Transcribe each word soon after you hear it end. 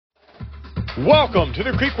Welcome to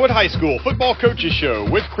the Creekwood High School Football Coaches Show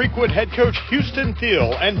with Creekwood head coach Houston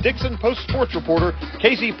Thiel and Dixon Post sports reporter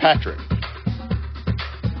Casey Patrick.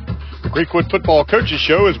 The Creekwood Football Coaches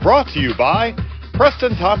Show is brought to you by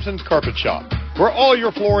Preston Thompson's Carpet Shop, for all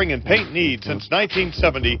your flooring and paint needs since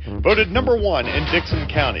 1970, voted #1 in Dixon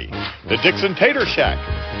County. The Dixon Tater Shack.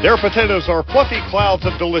 Their potatoes are fluffy clouds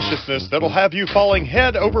of deliciousness that'll have you falling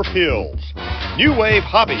head over heels. New Wave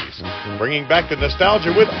Hobbies, bringing back the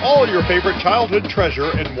nostalgia with all your favorite childhood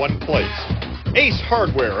treasure in one place. Ace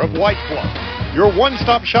Hardware of White Bluff, your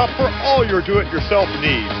one-stop shop for all your do-it-yourself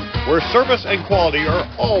needs, where service and quality are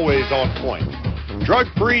always on point.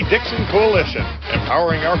 Drug-Free Dixon Coalition,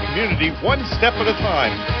 empowering our community one step at a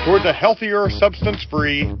time towards a healthier,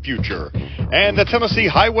 substance-free future. And the Tennessee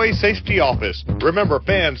Highway Safety Office. Remember,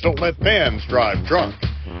 fans don't let fans drive drunk.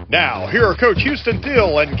 Now, here are Coach Houston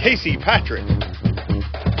Thiel and Casey Patrick.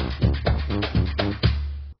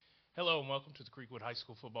 Hello and welcome to the Creekwood High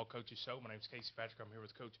School Football Coaches Show. My name is Casey Patrick. I'm here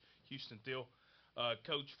with Coach Houston Thiel.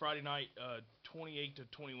 Coach, Friday night,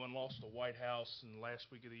 28-21 loss to White House in the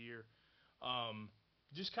last week of the year.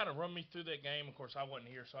 Just kind of run me through that game. Of course, I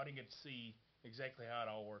wasn't here, so I didn't get to see exactly how it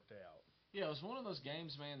all worked out. Yeah, it was one of those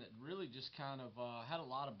games, man, that really just kind of had a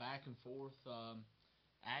lot of back and forth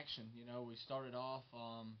action. You know, we started off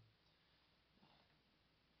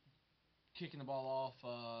kicking the ball off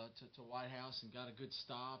to White House and got a good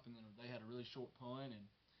stop, and then they had a really short punt,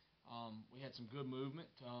 and we had some good movement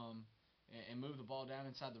and moved the ball down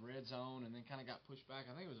inside the red zone, and then kind of got pushed back.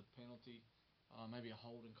 I think it was a penalty, maybe a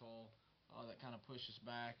holding call. That kind of pushed us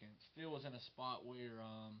back, and still was in a spot where,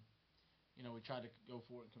 we tried to go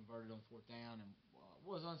for it and convert it on fourth down, and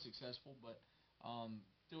was unsuccessful. But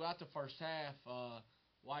throughout the first half,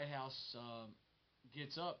 White House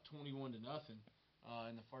gets up 21-0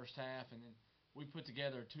 in the first half, and then we put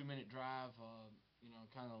together a 2-minute drive.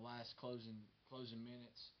 Kind of the last closing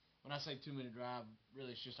minutes. When I say 2-minute drive,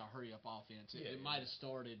 really it's just a hurry up offense. It might have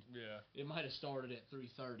started. Yeah. It might have started at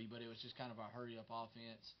 3:30, but it was just kind of a hurry up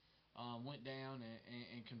offense. Went down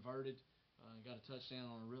and converted, got a touchdown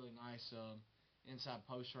on a really nice inside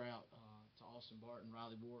post route to Austin Barton.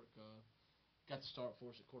 Riley Warwick got the start for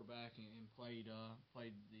us at quarterback and played the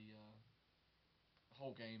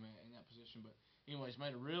whole game in that position. But anyways,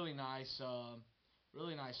 made a really nice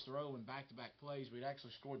throw in back-to-back plays. We'd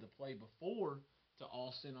actually scored the play before to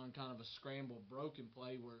Austin on kind of a scramble broken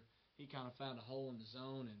play where he kind of found a hole in the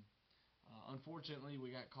zone, and unfortunately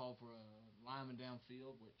we got called for a lineman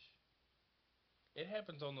downfield, which it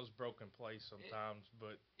happens on those broken plays sometimes,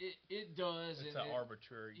 but it does. It's an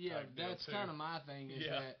arbitrary. Yeah, that's kind of my thing is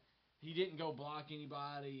that he didn't go block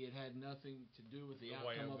anybody. It had nothing to do with the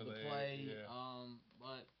outcome of the play. Yeah.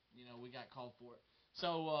 But we got called for it.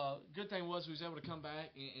 So good thing was we was able to come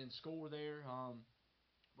back and score there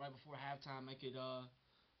right before halftime, make it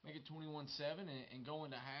 21-7 and go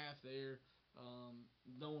into half there.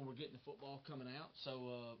 Knowing we're getting the football coming out,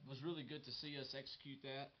 so it was really good to see us execute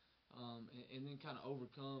that. And then kind of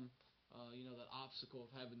overcome, that obstacle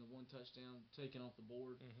of having the one touchdown taken off the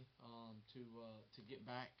board to get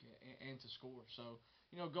back and to score. So,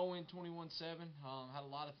 go in 21-7, had a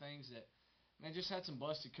lot of things that, man, just had some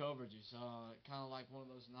busted coverages. Kind of like one of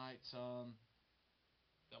those nights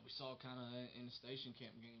that we saw kind of in the station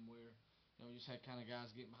camp game where, we just had kind of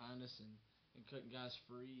guys getting behind us and cutting guys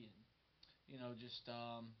free and,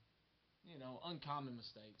 uncommon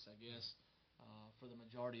mistakes, I guess. For the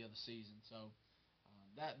majority of the season, so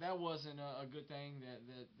that wasn't a good thing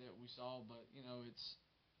that we saw, but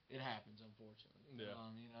it happens, unfortunately. Yeah.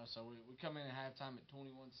 So we come in at halftime at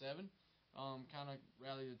 21-7, kind of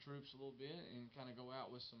rally the troops a little bit and kind of go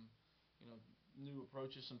out with some new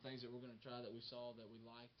approaches, some things that we're going to try that we saw that we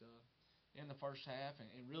liked in the first half,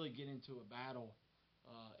 and really get into a battle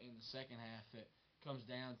in the second half that comes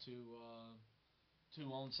down to two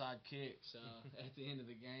onside kicks at the end of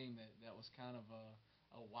the game that was kind of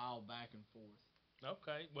a wild back and forth.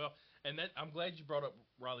 Okay, well, and I'm glad you brought up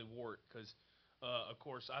Riley Warwick because, of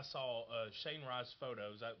course, I saw Shane Rice's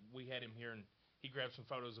photos. We had him here, and he grabbed some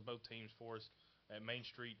photos of both teams for us at Main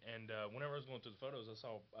Street. And whenever I was going through the photos, I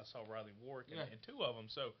saw Riley Warwick and two of them.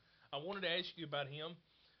 So I wanted to ask you about him.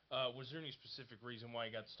 Was there any specific reason why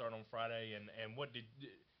he got to start on Friday, and what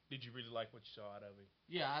did you really like what you saw out of him?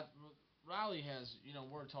 Yeah, Riley has,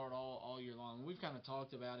 worked hard all year long. We've kind of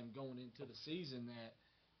talked about him going into the season that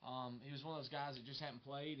he was one of those guys that just hadn't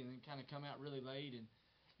played and then kind of come out really late. And,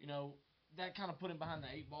 that kind of put him behind the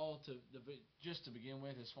 8 ball just to begin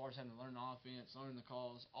with as far as having to learn the offense, learn the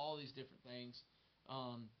calls, all these different things.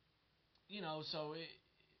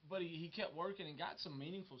 But he kept working and got some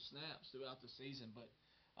meaningful snaps throughout the season. But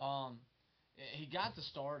he got the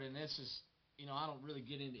start, and this is I don't really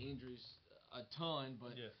get into injuries a ton,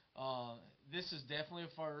 but this is definitely a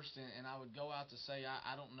first, and I would go out to say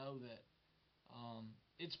I don't know that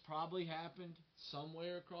it's probably happened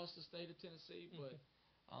somewhere across the state of Tennessee, but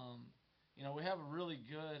we have a really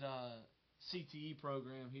good CTE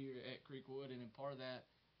program here at Creekwood, and part of that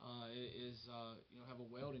is have a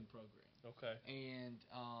welding program. Okay. And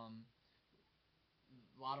a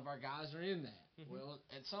lot of our guys are in that. Well,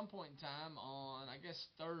 at some point in time on, I guess,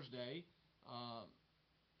 Thursday,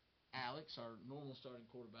 Alex, our normal starting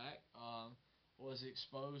quarterback, was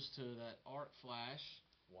exposed to that arc flash.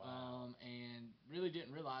 Wow. And really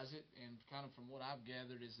didn't realize it. And kind of from what I've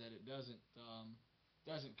gathered is that it doesn't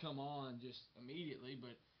come on just immediately,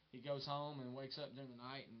 but he goes home and wakes up during the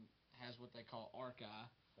night and has what they call arc eye,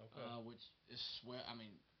 which is sweat. I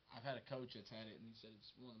mean, I've had a coach that's had it, and he said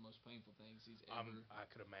it's one of the most painful things he's I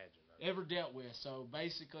could imagine ever dealt with. So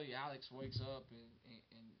basically, Alex wakes up in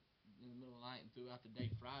the middle of the night and throughout the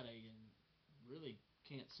day Friday, and really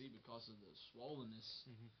can't see because of the swollenness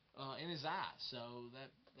in his eye. So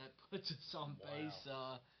that puts us on pace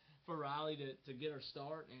for Riley to get our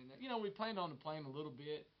start. And we planned on to play him a little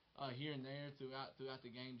bit here and there throughout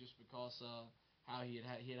the game, just because how he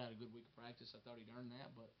had a good week of practice. I thought he'd earned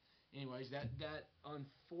that, but anyways, that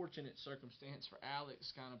unfortunate circumstance for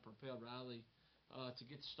Alex kind of propelled Riley to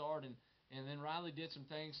get the start, and then Riley did some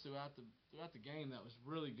things throughout the game that was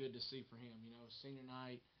really good to see for him. Senior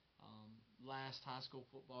night, last high school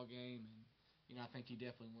football game, and I think he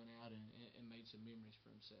definitely went out and made some memories for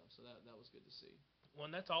himself. So that was good to see. Well,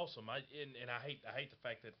 and that's awesome. I hate the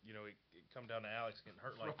fact that it come down to Alex getting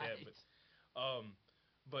hurt like that,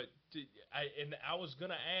 but I was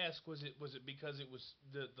gonna ask, was it because it was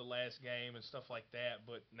the last game and stuff like that?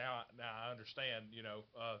 But now I understand.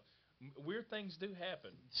 Weird things do happen.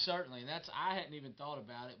 Certainly, and I hadn't even thought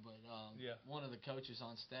about it, but one of the coaches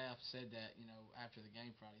on staff said that after the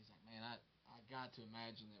game Friday, he's like, man, I got to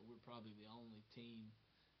imagine that we're probably the only team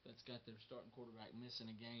that's got their starting quarterback missing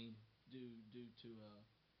a game due to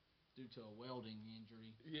a welding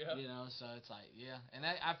injury. Yeah. So it's like, and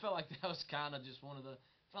I felt like that was kind of just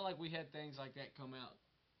felt like we had things like that come out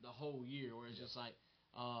the whole year, where it's just like,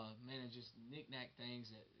 it's just knick-knack things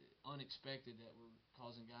that unexpected that were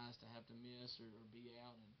causing guys to have to miss or be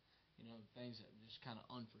out, and things that were just kind of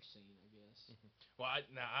unforeseen, I guess. Well,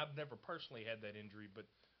 I've never personally had that injury, but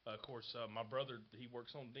of course my brother, he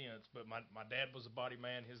works on dents, but my dad was a body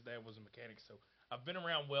man, his dad was a mechanic, so I've been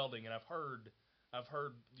around welding, and I've heard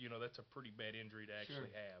that's a pretty bad injury to actually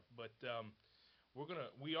have. But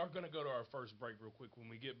we are gonna go to our first break real quick. When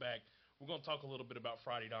we get back, we're gonna talk a little bit about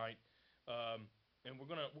Friday night. And we're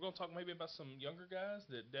gonna talk maybe about some younger guys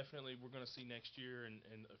that definitely we're gonna see next year and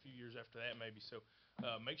a few years after that maybe. So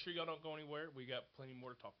make sure y'all don't go anywhere. We got plenty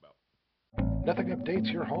more to talk about. Nothing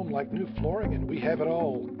updates your home like new flooring, and we have it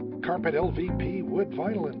all. Carpet, LVP, wood,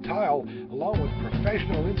 vinyl, and tile, along with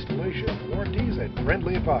professional installation and warranties and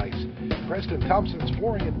friendly advice. Preston Thompson's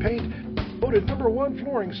Flooring and Paint, voted #1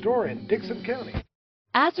 flooring store in Dickson County.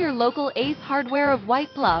 As your local Ace Hardware of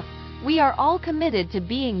White Bluff, we are all committed to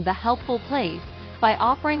being the helpful place by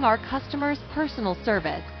offering our customers personal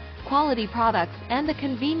service, quality products, and a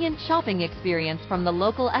convenient shopping experience from the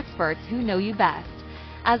local experts who know you best.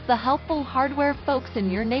 As the helpful hardware folks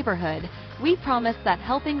in your neighborhood, we promise that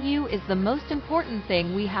helping you is the most important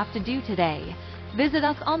thing we have to do today. Visit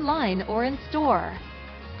us online or in store.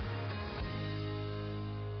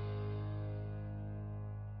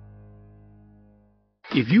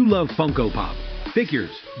 If you love Funko Pop,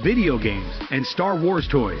 figures, video games, and Star Wars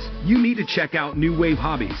toys, you need to check out New Wave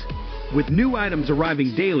Hobbies. With new items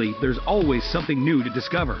arriving daily, there's always something new to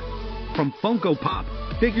discover. From Funko Pop,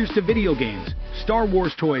 figures to video games, Star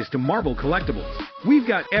Wars toys to Marvel collectibles, we've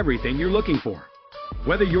got everything you're looking for.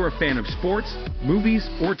 Whether you're a fan of sports, movies,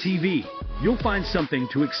 or TV, you'll find something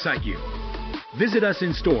to excite you. Visit us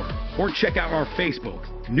in store or check out our Facebook,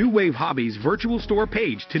 New Wave Hobbies virtual store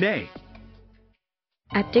page today.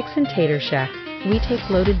 At Dickson Tater Shack, we take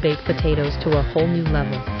loaded baked potatoes to a whole new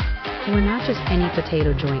level. We're not just any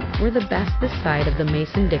potato joint, we're the best this side of the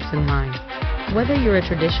Mason-Dixon line. Whether you're a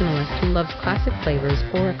traditionalist who loves classic flavors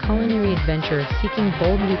or a culinary adventurer seeking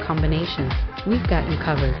bold new combinations, we've got you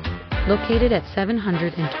covered. Located at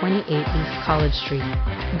 728 East College Street.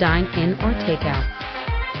 Dine in or take out.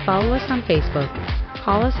 Follow us on Facebook.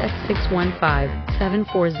 Call us at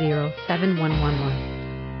 615-740-7111.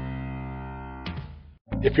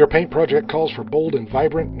 If your paint project calls for bold and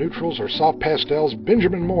vibrant neutrals or soft pastels,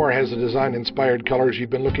 Benjamin Moore has the design-inspired colors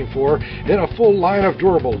you've been looking for in a full line of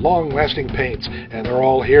durable, long-lasting paints. And they're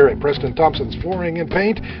all here at Preston Thompson's Flooring and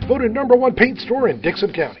Paint, voted #1 paint store in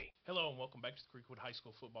Dickson County. Hello and welcome back to the Creekwood High High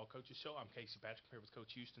School Football Coaches Show. I'm Casey Patrick here with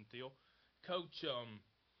Coach Houston Thiel. Coach,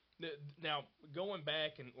 now going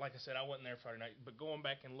back, and like I said, I wasn't there Friday night, but going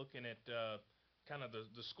back and looking at kind of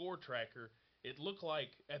the score tracker, it looked like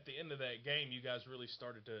at the end of that game you guys really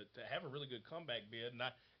started to have a really good comeback bid, and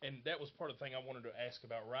that was part of the thing I wanted to ask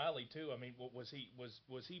about Riley too. I mean, was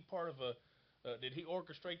he part of a did he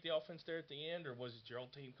orchestrate the offense there at the end, or was it your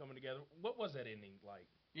old team coming together? What was that ending like?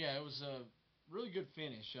 Yeah, it was a really good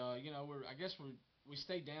finish. We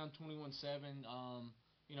stayed down 21-7.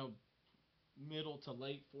 Middle to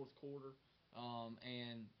late fourth quarter,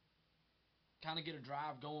 and kind of get a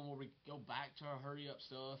drive going where we go back to our hurry up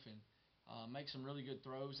stuff and make some really good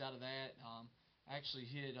throws out of that. Actually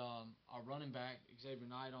hit our running back Xavier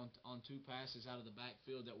Knight on 2 passes out of the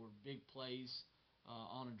backfield that were big plays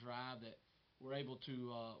on a drive that we're able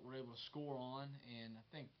to score on, and I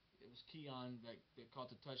think it was Keon that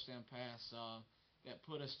caught the touchdown pass that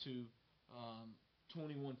put us to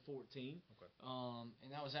 21-14. Okay.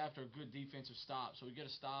 And that was after a good defensive stop. So we get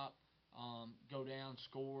a stop, go down,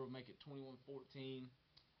 score, make it 21-14.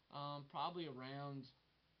 Probably around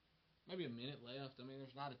maybe a minute left. I mean,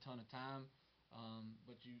 there's not a ton of time,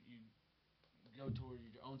 but you go toward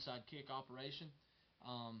your onside kick operation.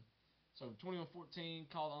 So 21-14,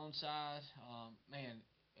 call the onside. Man,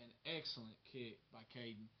 an excellent kick by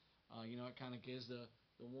Caden. It kind of gives the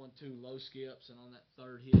 1-2 low skips, and on that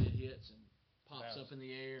third hit, it hits and pops up in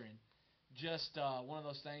the air. And just one of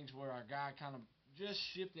those things where our guy kind of just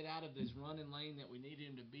shifted out of his running lane that we needed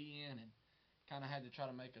him to be in, and kind of had to try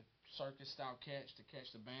to make a circus-style catch to catch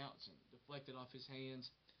the bounce and deflect it off his hands.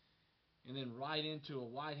 And then right into a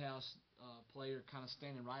White House player kind of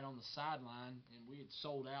standing right on the sideline, and we had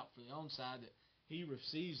sold out for the onside, that he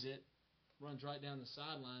receives it, runs right down the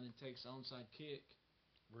sideline, and takes the onside kick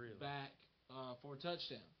back for a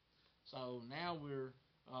touchdown. So now we're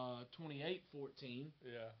 28-14.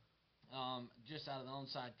 Yeah. Just out of the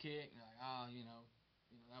onside kick. Like,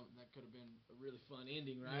 that could have been a really fun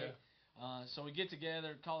ending, right? Yeah. So we get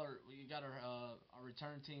together, we got our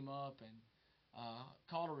return team up, and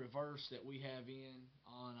called a reverse that we have in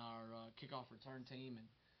on our kickoff return team, and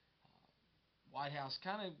White House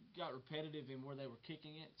kind of got repetitive in where they were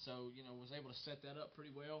kicking it, so was able to set that up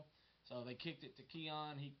pretty well. So they kicked it to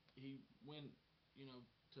Keon. He went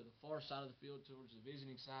to the far side of the field towards the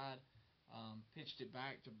visiting side, pitched it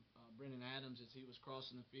back to Brennan Adams as he was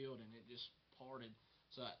crossing the field, and it just parted.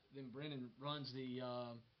 So then Brennan runs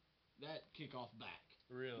that kickoff back.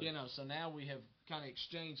 Really? So now we have kind of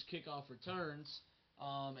exchanged kickoff returns,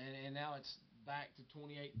 and now it's back to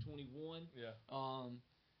 28-21. Yeah.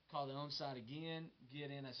 Call the onside again,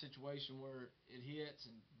 get in a situation where it hits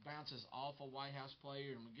and bounces off a White House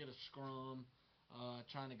player, and we get a scrum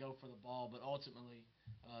trying to go for the ball, but ultimately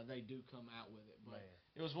they do come out with it. But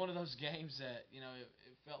it was one of those games that,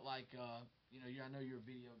 it felt like, I know you're a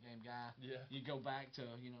video game guy. Yeah. You go back to,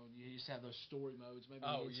 you used to have those story modes. Maybe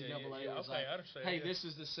NCAA was okay, like, I understand. hey, this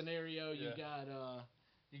is the scenario. Yeah.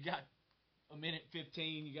 You got a minute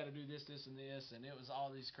 15. You got to do this, and this, and it was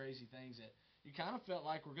all these crazy things that you kind of felt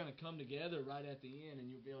like we're going to come together right at the end, and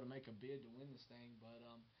you'll be able to make a bid to win this thing. But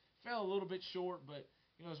fell a little bit short, but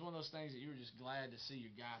it was one of those things that you were just glad to see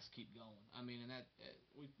your guys keep going. I mean, and that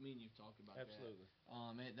me and you've talked about Absolutely.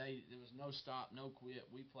 that. There was no stop, no quit.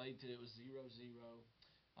 We played till it was 0-0.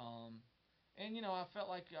 And I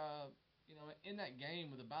felt like in that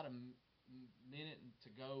game with about a minute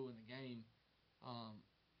to go in the game,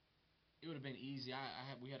 it would have been easy.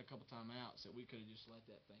 We had a couple timeouts that we could have just let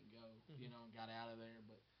that thing go, and got out of there.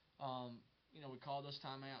 But we called those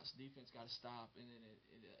timeouts. Defense got to stop, and then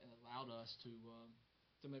it allowed us to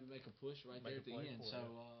maybe make a push there at the end. So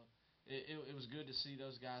it was good to see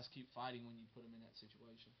those guys keep fighting when you put them in that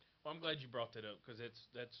situation. Well, I'm glad you brought that up, because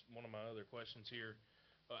that's one of my other questions here.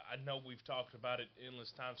 I know we've talked about it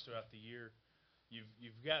endless times throughout the year.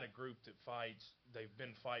 You've got a group that fights. They've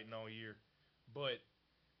been fighting all year, but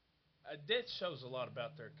that shows a lot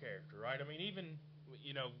about their character, right? I mean, even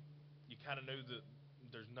you kind of knew that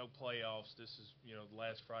there's no playoffs. This is the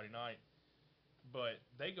last Friday night. But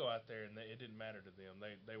they go out there, and it didn't matter to them.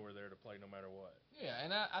 They were there to play no matter what. Yeah,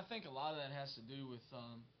 and I think a lot of that has to do with,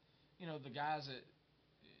 the guys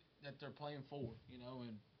that they're playing for,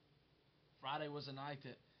 And Friday was a night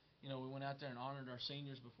that, we went out there and honored our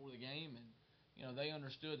seniors before the game, and, they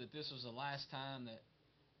understood that this was the last time that,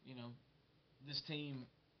 this team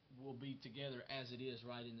will be together as it is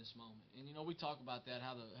right in this moment. And, we talk about that,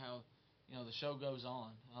 how the show goes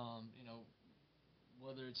on,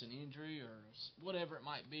 whether it's an injury or whatever it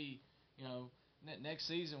might be, next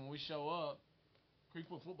season when we show up,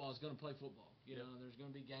 Creekwood football is going to play football. There's going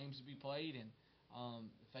to be games to be played, and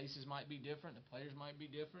The faces might be different, the players might be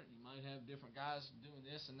different. You might have different guys doing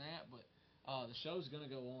this and that, but the show's going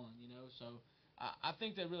to go on, you know. So I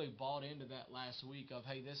think they really bought into that last week of,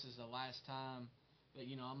 hey, this is the last time that,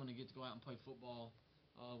 you know, I'm going to get to go out and play football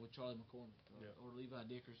with Charlie McCormick or Levi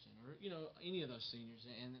Dickerson or, you know, any of those seniors.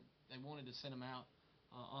 And they wanted to send them out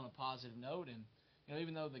on a positive note. And, you know,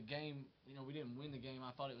 even though the game, you know, we didn't win the game,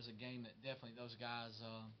 I thought it was a game that definitely those guys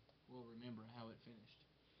will remember how it finished.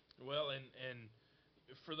 Well, and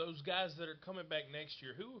for those guys that are coming back next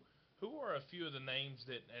year, who are a few of the names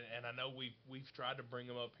that, and I know we've tried to bring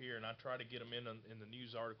them up here, and I try to get them in the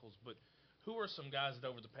news articles, but who are some guys that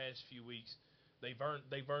over the past few weeks they've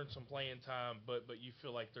earned some playing time, but you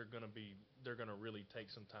feel like they're gonna really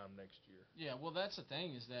take some time next year? Yeah, well, that's the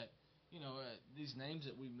thing is that, you know, these names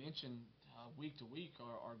that we mention week to week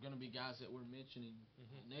are going to be guys that we're mentioning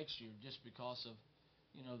next year just because of,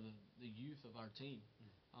 you know, the youth of our team.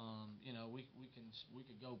 You know, we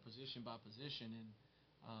could go position by position, and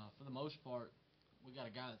for the most part, we got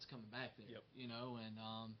a guy that's coming back there. Yep. You know, and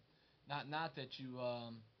not that you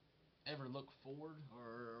ever look forward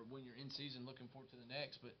or when you're in season looking forward to the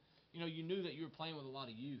next, but you know, you knew that you were playing with a lot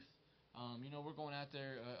of youth. You know, we're going out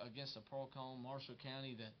there against a Pearl-Cohn, Marshall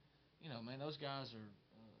County that, you know, man, those guys are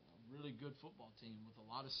a really good football team with a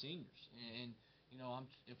lot of seniors. And you know,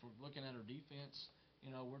 if we're looking at our defense, you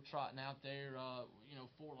know, we're trotting out there, you know,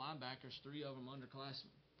 4 linebackers, 3 of them underclassmen,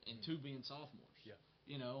 and 2 being sophomores. Yeah.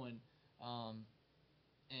 You know, and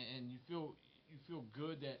you feel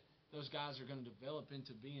good that those guys are going to develop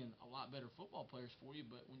into being a lot better football players for you.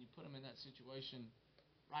 But when you put them in that situation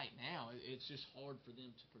right now, it's just hard for them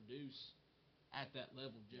to produce at that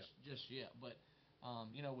level just yet. But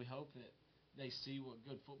you know, we hope that they see what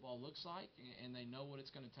good football looks like, and they know what it's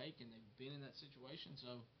going to take, and they've been in that situation.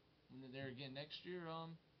 So when they're there again next year,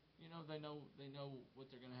 you know, they know what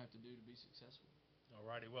they're going to have to do to be successful. All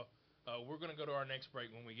righty. Well, we're going to go to our next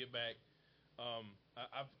break. When we get back,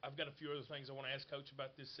 I've got a few other things I want to ask Coach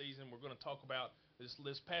about this season. We're going to talk about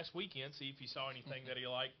this past weekend, see if he saw anything that he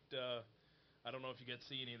liked. I don't know if you got to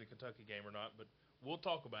see any of the Kentucky game or not, but we'll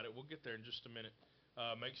talk about it. We'll get there in just a minute.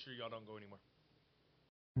 Make sure y'all don't go anywhere.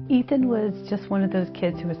 Ethan was just one of those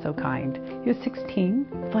kids who was so kind. He was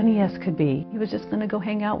 16, funny as could be. He was just going to go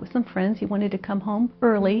hang out with some friends. He wanted to come home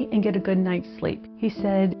early and get a good night's sleep. He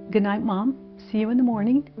said, "Good night, Mom. See you in the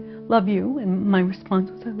morning. Love you." And my response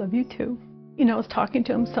was, "I love you too." You know, I was talking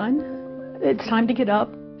to him, "Son, it's time to get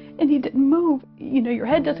up." And he didn't move. You know, your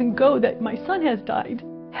head doesn't go that my son has died.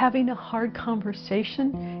 Having a hard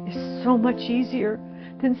conversation is so much easier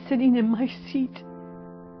than sitting in my seat.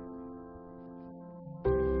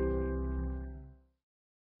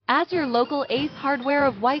 As your local Ace Hardware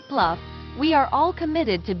of White Bluff, we are all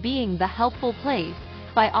committed to being the helpful place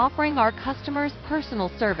by offering our customers personal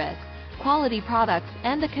service, quality products,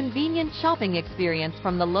 and a convenient shopping experience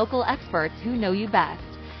from the local experts who know you best.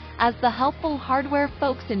 As the helpful hardware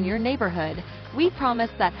folks in your neighborhood, we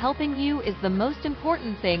promise that helping you is the most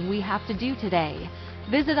important thing we have to do today.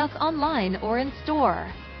 Visit us online or in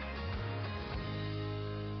store.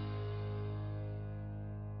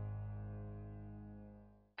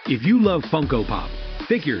 If you love Funko Pop,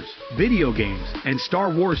 figures, video games, and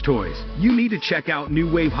Star Wars toys, you need to check out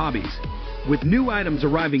New Wave Hobbies. With new items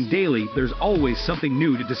arriving daily, there's always something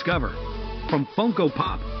new to discover. From Funko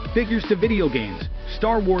Pop, figures to video games,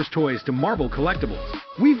 Star Wars toys to Marvel collectibles,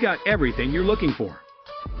 we've got everything you're looking for.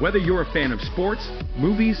 Whether you're a fan of sports,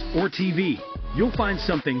 movies, or TV, you'll find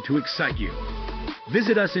something to excite you.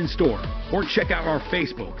 Visit us in store or check out our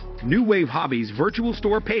Facebook, New Wave Hobbies virtual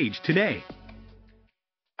store page today.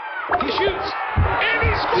 He shoots, and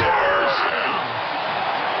he scores!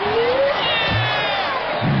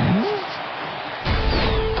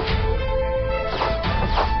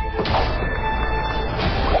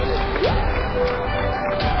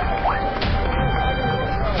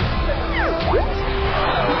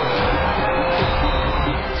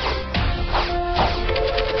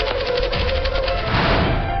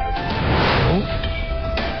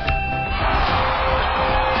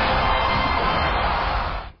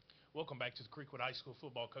 Welcome back to the Creekwood High School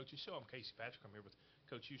Football Coaches Show. I'm Casey Patrick. I'm here with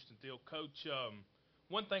Coach Houston Thiel. Coach,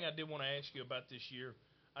 one thing I did want to ask you about this year,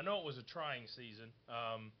 I know it was a trying season,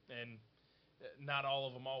 and not all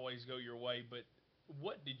of them always go your way, but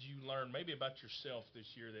what did you learn maybe about yourself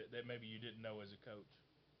this year that maybe you didn't know as a coach?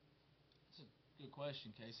 That's a good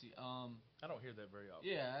question, Casey. I don't hear that very often.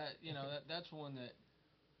 Yeah, you know, that's one that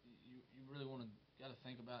you really got to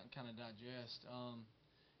think about and kind of digest.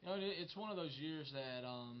 You know, it's one of those years that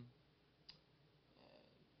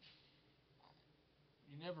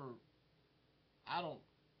I don't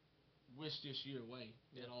wish this year away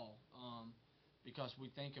at all. because we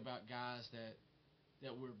think about guys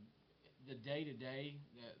that we're the day-to-day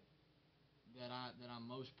that I'm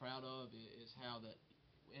most proud of is how that,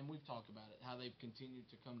 and we've talked about it, how they've continued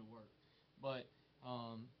to come to work. But,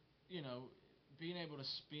 you know, being able to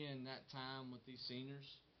spend that time with these seniors,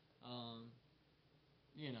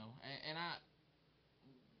 you know, and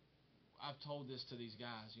I've told this to these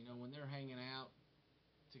guys, you know, when they're hanging out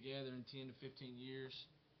together in 10 to 15 years,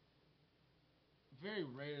 very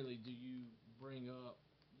rarely do you bring up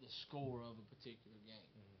the score of a particular game.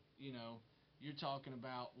 Mm-hmm. You know, you're talking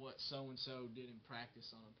about what so-and-so did in practice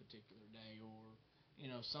on a particular day, or, you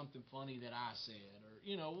know, something funny that I said, or,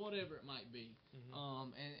 you know, whatever it might be.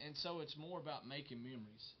 Mm-hmm. And so it's more about making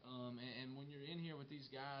memories. And when you're in here with these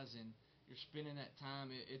guys and you're spending that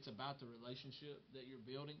time, it's about the relationship that you're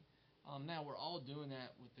building. Now, we're all doing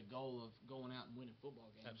that with the goal of going out and winning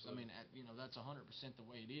football games. Absolutely. I mean, you know, that's 100% the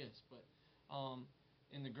way it is. But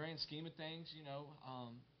in the grand scheme of things, you know,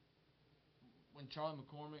 when Charlie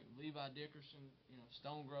McCormick, Levi Dickerson, you know,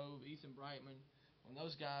 Stone Grove, Ethan Brightman, when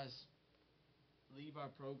those guys leave our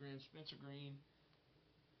program, Spencer Green,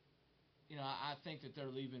 you know, I think that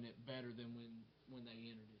they're leaving it better than when they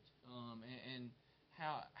entered it. And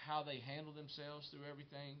how they handle themselves through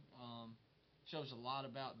everything shows a lot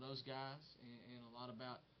about those guys and a lot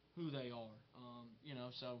about who they are. You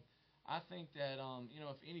know, so I think that, you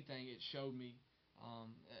know, if anything, it showed me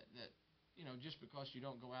that, you know, just because you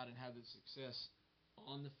don't go out and have the success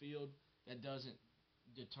on the field, that doesn't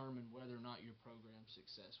determine whether or not your program's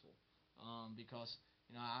successful. Because,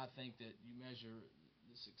 you know, I think that you measure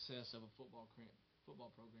the success of a football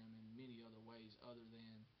program in many other ways other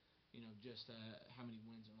than, you know, just how many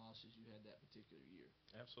wins and losses you had that particular year.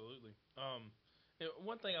 Absolutely.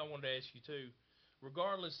 One thing I wanted to ask you, too,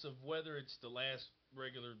 regardless of whether it's the last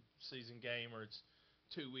regular season game or it's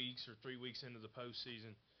 2 weeks or 3 weeks into the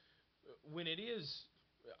postseason, when it is,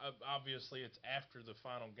 obviously it's after the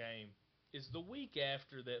final game, is the week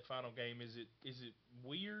after that final game, is it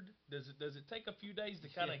weird? Does it take a few days to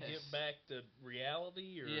kind of get back to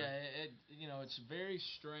reality? Or? Yeah, you know, it's very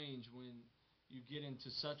strange when you get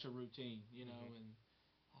into such a routine, you know, mm-hmm. And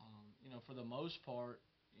you know, for the most part,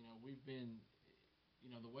 you know, we've been, you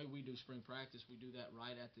know, the way we do spring practice, we do that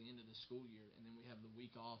right at the end of the school year, and then we have the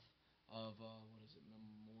week off of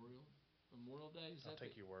Memorial Day? Is I'll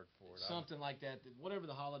take your word for it. Something like that. Whatever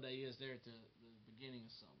the holiday is there at the beginning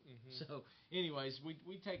of summer. Mm-hmm. So, anyways,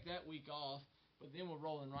 we take that week off, but then we're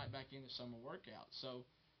rolling right back into summer workouts. So,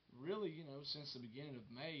 really, you know, since the beginning of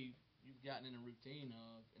May, you've gotten in a routine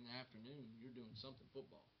of, in the afternoon, you're doing something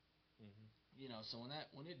football. Mm-hmm. You know, so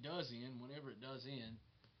when it does end, whenever it does end,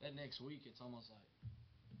 that next week, it's almost like,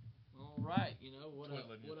 all right, you know, what do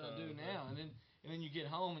I do now? And then you get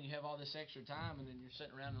home and you have all this extra time, and then you're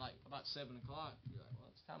sitting around like about 7 o'clock. You're like, well,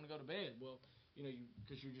 it's time to go to bed. Well, you know,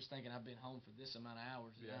 because you're just thinking, I've been home for this amount of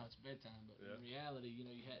hours, and now it's bedtime. But in reality, you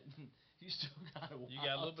know, you still got to. You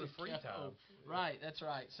got a little bit of free time. Right, that's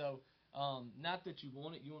right. So, not that you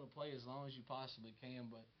want it. You want to play as long as you possibly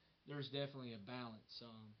can, but there's definitely a balance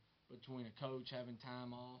between a coach having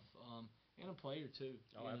time off and a player too.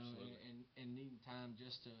 Oh, absolutely. And needing time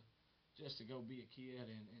just to go be a kid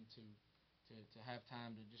and to have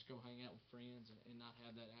time to just go hang out with friends and not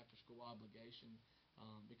have that after-school obligation,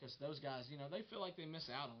 because those guys, you know, they feel like they miss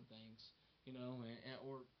out on things, you know,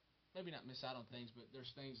 or maybe not miss out on things, but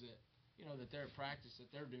there's things that, you know, that they're at practice that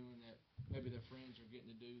they're doing that maybe their friends are getting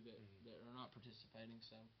to do that are not participating.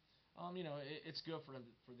 So, you know, it's good for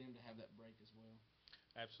them to have that break as well.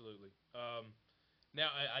 Absolutely.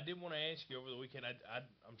 Now, I did want to ask you over the weekend,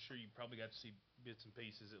 I'm sure you probably got to see bits and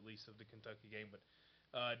pieces at least of the Kentucky game, but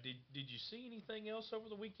did you see anything else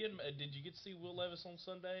over the weekend? Did you get to see Will Levis on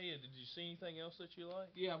Sunday? Did you see anything else that you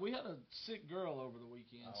liked? Yeah, we had a sick girl over the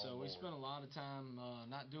weekend, so Lord. We spent a lot of time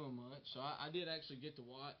not doing much. So I did actually get to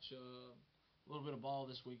watch a little bit of ball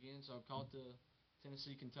this weekend. So I caught the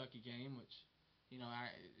Tennessee-Kentucky game, which, you know,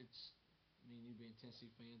 me and you being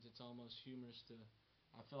Tennessee fans, it's almost humorous to.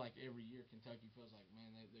 I feel like every year Kentucky feels like,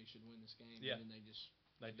 man, they should win this game, and then they just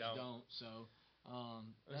don't. So.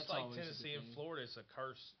 It's like Tennessee and Florida. It's a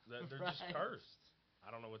curse. They're just cursed.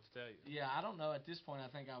 I don't know what to tell you. Yeah, I don't know. At this point,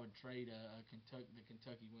 I think I would trade the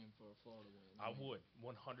Kentucky win for a Florida win. I would,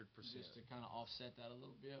 100%. Just to kind of offset that a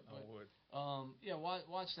little bit. But, I would. Yeah,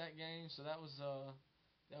 watch that game. So that was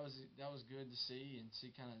good to see, and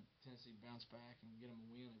see kind of Tennessee bounce back and get them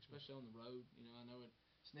a win, especially on the road. You know, I know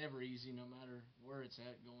it's never easy, no matter where it's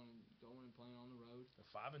at, going and playing on the road. The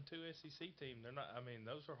 5-2 SEC team, they're not. I mean,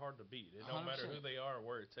 those are hard to beat. It don't 100%. Matter who they are or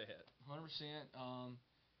where it's at. 100%.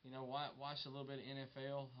 You know, watch a little bit of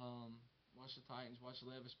NFL. Watch the Titans. Watch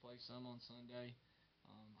Levis play some on Sunday.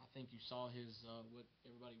 I think you saw his what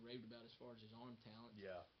everybody raved about as far as his arm talent.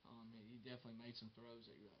 Yeah. He definitely made some throws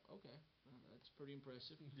that you're like, okay, that's pretty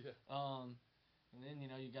impressive. Yeah. And then,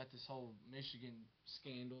 you got this whole Michigan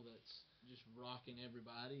scandal that's just rocking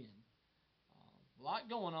everybody, and a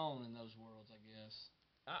lot going on in those worlds, I guess.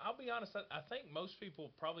 I'll be honest. I think most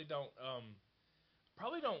people probably don't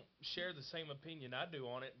share the same opinion I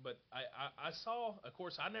do on it. But I saw, of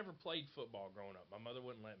course, I never played football growing up. My mother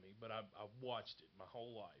wouldn't let me, but I watched it my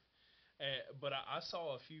whole life. But I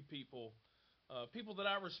saw a few people that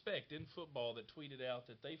I respect in football that tweeted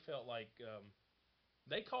out that they felt like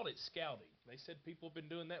they called it scouting. They said people have been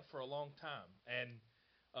doing that for a long time, and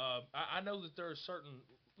I know that there are certain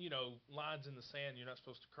lines in the sand you're not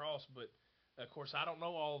supposed to cross, but of course I don't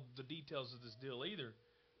know all the details of this deal either.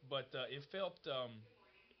 But it felt to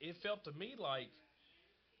me like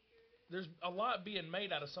there's a lot being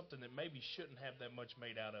made out of something that maybe shouldn't have that much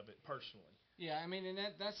made out of it personally. Yeah, I mean, and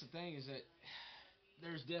that's the thing is that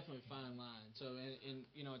there's definitely a fine line. So, and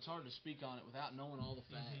it's hard to speak on it without knowing all the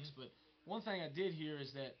facts. Mm-hmm. But one thing I did hear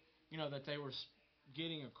is that, that they were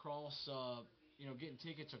getting across, getting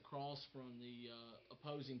tickets across from the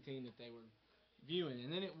opposing team that they were viewing.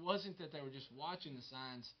 And then it wasn't that they were just watching the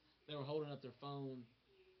signs. They were holding up their phone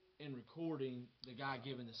and recording the guy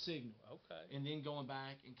giving the signal. Okay. And then going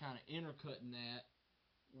back and kind of intercutting that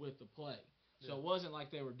with the play. So Yeah. it wasn't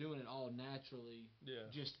like they were doing it all naturally, Yeah.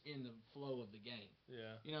 just in the flow of the game.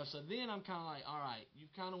 Yeah. So then I'm kind of like, all right,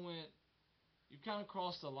 you've kind of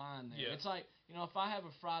crossed the line there. Yeah. It's like, if I have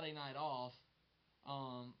a Friday night off,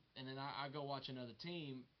 and then I go watch another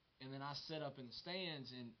team, and then I set up in the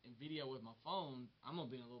stands and video with my phone, I'm going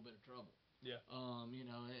to be in a little bit of trouble. Yeah.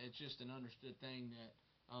 It's just an understood thing that.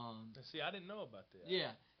 See, I didn't know about that.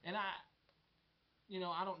 Yeah, and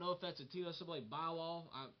I don't know if that's a TSAA bylaw.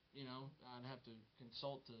 I'd have to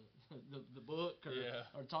consult the book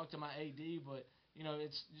or talk to my AD, but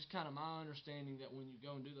it's just kind of my understanding that when you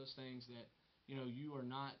go and do those things that you are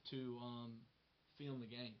not to film the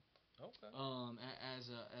game. Okay. As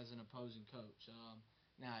an opposing coach.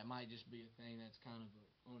 Now it might just be a thing that's kind of an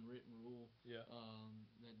unwritten rule. Yeah.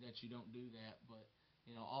 That you don't do that, but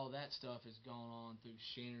all that stuff has gone on through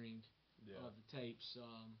sharing of the tapes,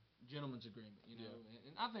 gentleman's agreement. And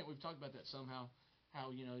I think we've talked about that somehow.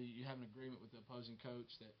 How you have an agreement with the opposing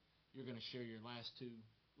coach that you're going to share your last two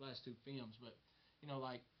films, but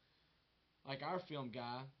like our film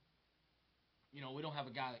guy, we don't have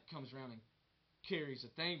a guy that comes around and carries a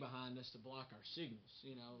thing behind us to block our signals,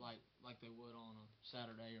 like they would on a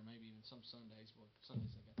Saturday or maybe even some Sundays. Well,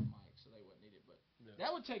 Sundays they got the mic, so they wouldn't need it, but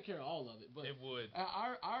that would take care of all of it. But it would.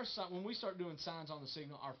 Our when we start doing signs on the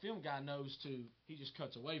signal, our film guy knows he just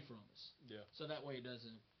cuts away from us. Yeah. So that way it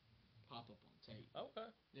doesn't pop up on tape. Okay.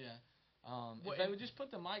 Yeah. Well, if they would just put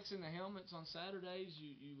the mics in the helmets on Saturdays,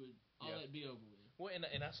 you would that'd be over with. Well, and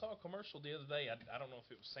I saw a commercial the other day. I don't know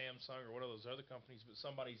if it was Samsung or one of those other companies, but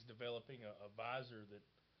somebody's developing a visor that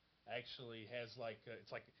actually has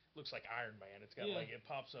looks like Iron Man. It's got it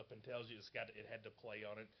pops up and tells you it had to play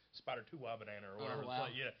on it, Spider 2 Banana or whatever. Oh, wow.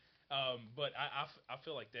 But I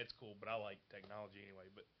feel like that's cool. But I like technology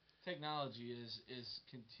anyway. But technology is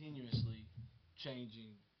continuously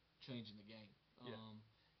changing the game. And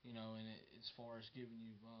as far as giving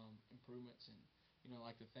you improvements and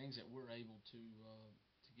like the things that we're able to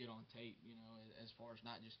get on tape, as far as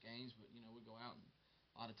not just games, but we go out and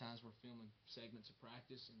a lot of times we're filming segments of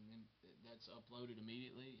practice and then that's uploaded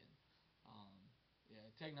immediately. And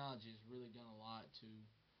technology has really done a lot to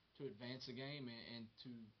advance the game and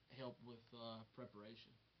to help with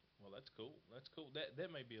preparation. Well, that's cool. That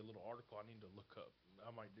may be a little article I need to look up.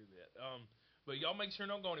 I might do that. But y'all make sure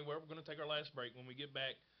don't go anywhere. We're going to take our last break. When we get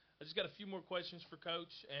back, I just got a few more questions for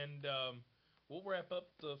Coach, and we'll wrap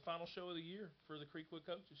up the final show of the year for the Creekwood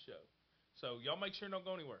Coaches Show. So y'all make sure don't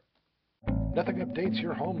go anywhere. Nothing updates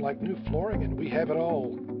your home like new flooring, and we have it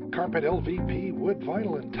all. Carpet, LVP, wood,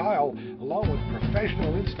 vinyl, and tile, along with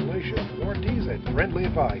professional installation, warranties, and friendly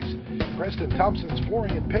advice. Preston Thompson's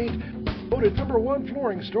Flooring and Paint, voted #1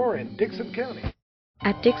 flooring store in Dickson County.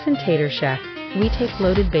 At Dixon Tater Shack, we take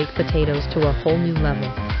loaded baked potatoes to a whole new level.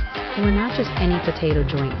 We're not just any potato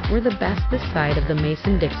joint, we're the best this side of the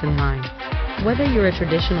Mason-Dixon line. Whether you're a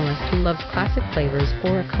traditionalist who loves classic flavors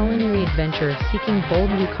or a culinary adventurer seeking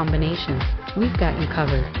bold new combinations, we've got you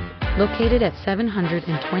covered. Located at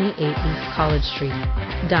 728 East College Street.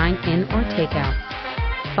 Dine in or take out.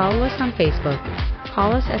 Follow us on Facebook.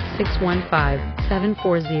 Call us at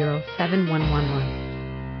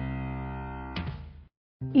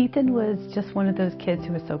 615-740-7111. Ethan was just one of those kids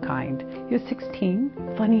who was so kind. He was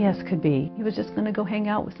 16, funny as could be. He was just going to go hang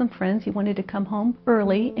out with some friends. He wanted to come home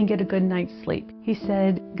early and get a good night's sleep. He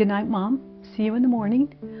said, "Good night, Mom. See you in the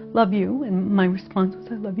morning. Love you." And my response was,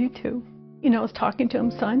 "I love you too." You know, I was talking to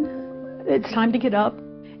him, "Son, it's time to get up."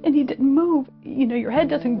 And he didn't move. You know, your head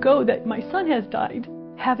doesn't go that my son has died.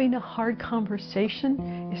 Having a hard conversation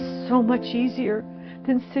is so much easier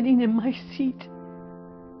than sitting in my seat.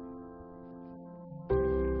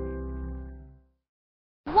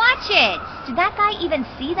 Watch it! Did that guy even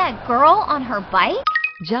see that girl on her bike?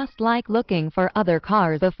 Just like looking for other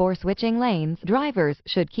cars before switching lanes, drivers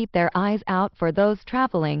should keep their eyes out for those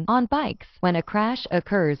traveling on bikes. When a crash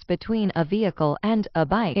occurs between a vehicle and a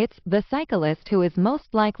bike, it's the cyclist who is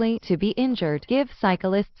most likely to be injured. Give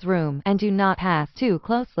cyclists room and do not pass too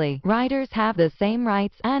closely. Riders have the same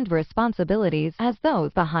rights and responsibilities as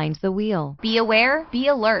those behind the wheel. Be aware, be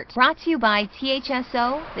alert. Brought to you by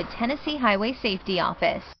THSO, the Tennessee Highway Safety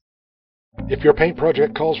Office. If your paint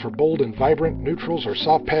project calls for bold and vibrant neutrals or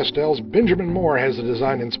soft pastels, Benjamin Moore has the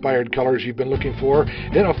design-inspired colors you've been looking for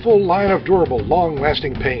in a full line of durable,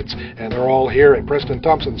 long-lasting paints. And they're all here at Preston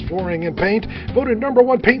Thompson's Flooring and Paint, voted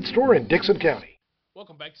 #1 paint store in Dickson County.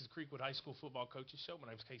 Welcome back to the Creekwood High School Football Coaches Show. My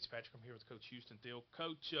name is Casey Patrick. I'm here with Coach Houston Thiel.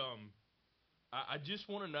 Coach, I just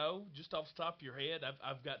want to know, just off the top of your head,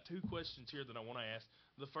 I've got two questions here that I want to ask.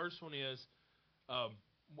 The first one is,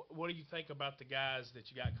 what do you think about the guys that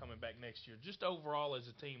you got coming back next year? Just overall as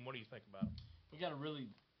a team, what do you think about them? We got a really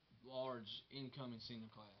large incoming senior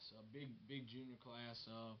class, a big junior class,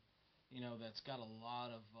 you know, that's got a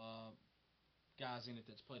lot of guys in it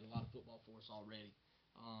that's played a lot of football for us already.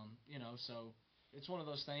 You know, so it's one of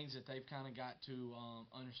those things that they've kind of got to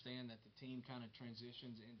understand that the team kind of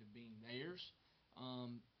transitions into being theirs,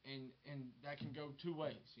 and that can go two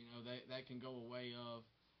ways. You know, that can go a way of,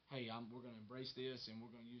 hey, we're going to embrace this, and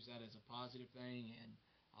we're going to use that as a positive thing, and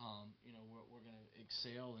you know, we're going to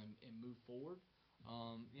excel and move forward.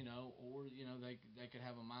 You know, or you know, they could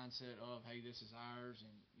have a mindset of, hey, this is ours,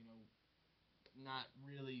 and you know, not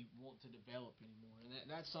really want to develop anymore.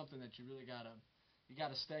 And that's something that you really gotta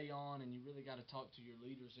stay on, and you really got to talk to your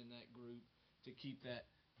leaders in that group to keep that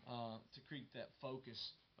focus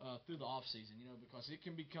through the off season. You know, because it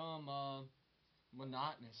can become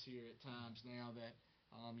monotonous here at times now that.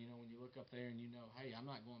 You know, when you look up there and you know, hey, I'm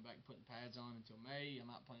not going back and putting pads on until May.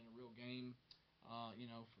 I'm not playing a real game, you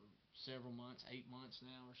know, for several months, 8 months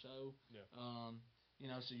now or so. Yeah.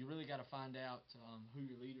 You know, so you really got to find out who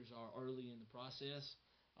your leaders are early in the process.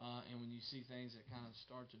 And when you see things that kind of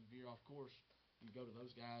start to veer off course, you go to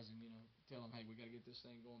those guys and, you know, tell them, hey, we got to get this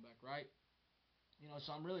thing going back right. You know,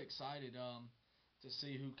 so I'm really excited to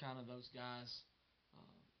see who kind of those guys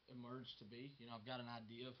emerge to be. You know, I've got an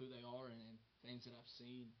idea of who they are and things that I've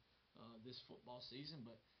seen this football season,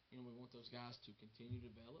 but you know, we want those guys to continue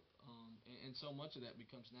to develop, and so much of that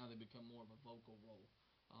becomes now they become more of a vocal role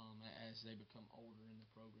as they become older in the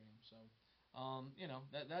program. So you know,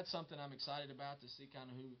 that's something I'm excited about, to see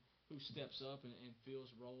kind of who steps up and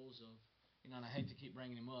fills roles of, you know, and I hate to keep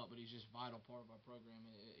bringing him up, but he's just a vital part of our program.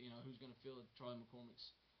 You know, who's going to fill Charlie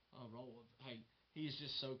McCormick's role of, hey, he's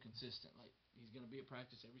just so consistent. Like, he's going to be at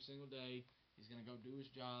practice every single day. He's going to go do his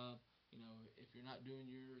job. You know, if you're not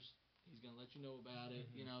doing yours, he's going to let you know about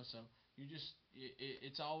it. You know, so you just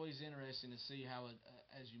it's always interesting to see how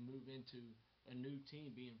as you move into a new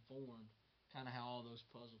team being formed, kind of how all those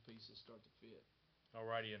puzzle pieces start to fit. All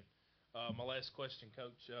righty, and my last question,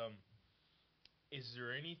 Coach. Is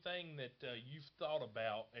there anything that you've thought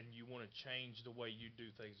about and you want to change the way you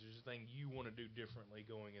do things? Is there anything you want to do differently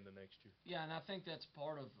going into next year? Yeah, and I think that's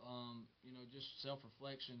part of, you know, just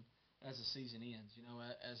self-reflection as the season ends. You know,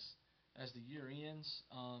 as the year ends,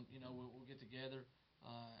 you know, we'll get together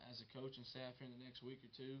as a coaching staff here in the next week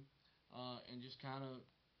or two and just kind of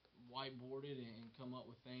whiteboard it and come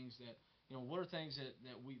up with things that, you know, what are things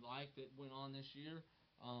that we like that went on this year,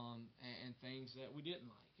 and things that we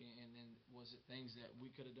didn't like, and then was it things that we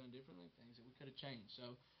could have done differently, things that we could have changed.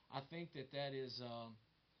 So I think that is,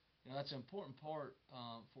 you know, that's an important part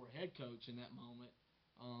for a head coach in that moment,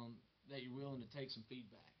 that you're willing to take some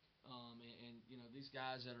feedback. And you know, these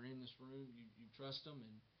guys that are in this room, you trust them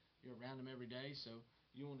and you're around them every day, so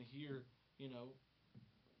you want to hear, you know,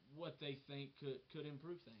 what they think could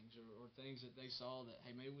improve things, or things that they saw that,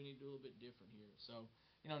 hey, maybe we need to do a little bit different here. So,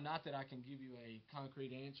 you know, not that I can give you a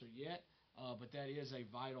concrete answer yet, but that is a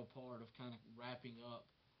vital part of kind of wrapping up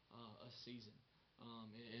a season,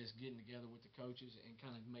 is getting together with the coaches and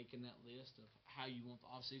kind of making that list of how you want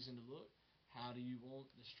the offseason to look. How do you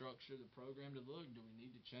want the structure of the program to look? Do we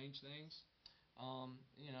need to change things?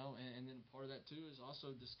 You know, and then part of that too is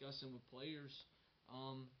also discussing with players,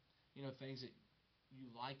 things that you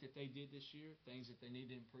like that they did this year, things that they need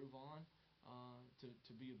to improve on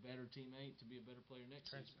to be a better teammate, to be a better player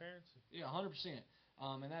next season. Transparency. Yeah, 100%.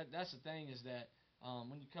 And that's the thing is that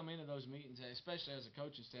when you come into those meetings, especially as a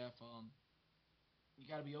coaching staff, you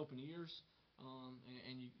got to be open ears,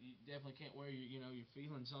 and you definitely can't wear your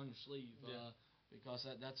feelings on your sleeve, because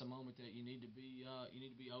that's a moment that you need to be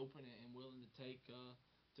open and willing to take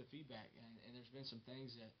to feedback. And there's been some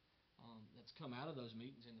things that's come out of those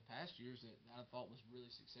meetings in the past years that I thought was really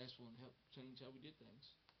successful and helped change how we did things.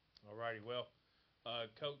 All righty. Well,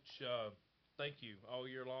 Coach, thank you all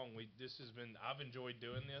year long. I've enjoyed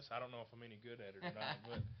doing this. I don't know if I'm any good at it or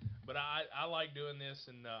not, but I like doing this,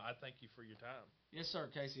 and I thank you for your time. Yes, sir,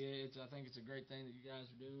 Casey. I think it's a great thing that you guys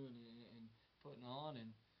are doing and putting on, and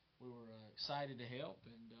we were excited to help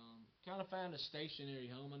and kind of found a stationary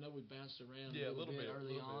home. I know we bounced around a little bit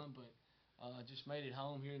early on, but just made it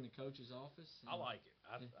home here in the coach's office. I like it.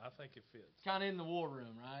 I think it fits. Kind of in the war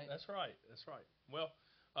room, right? That's right. Well,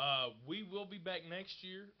 we will be back next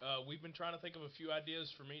year. We've been trying to think of a few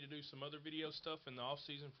ideas for me to do some other video stuff in the off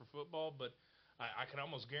season for football, but I can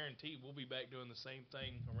almost guarantee we'll be back doing the same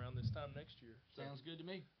thing around this time next year. So, sounds good to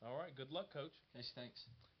me. All right. Good luck, Coach. Casey, thanks.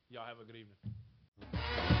 Y'all have a good evening.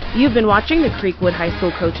 You've been watching the Creekwood High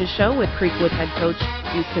School Coaches Show with Creekwood head coach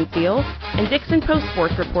Houston Fields and Dixon Post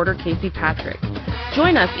sports reporter Casey Patrick.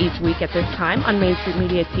 Join us each week at this time on Main Street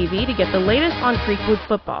Media TV to get the latest on Creekwood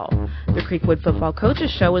football. The Creekwood Football Coaches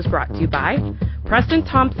Show is brought to you by Preston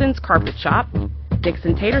Thompson's Carpet Shop,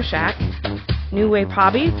 Dixon Tater Shack, New Wave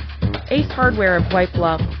Hobbies, Ace Hardware of White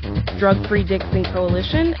Bluff, Drug Free Dixon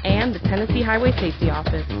Coalition, and the Tennessee Highway Safety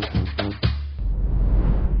Office.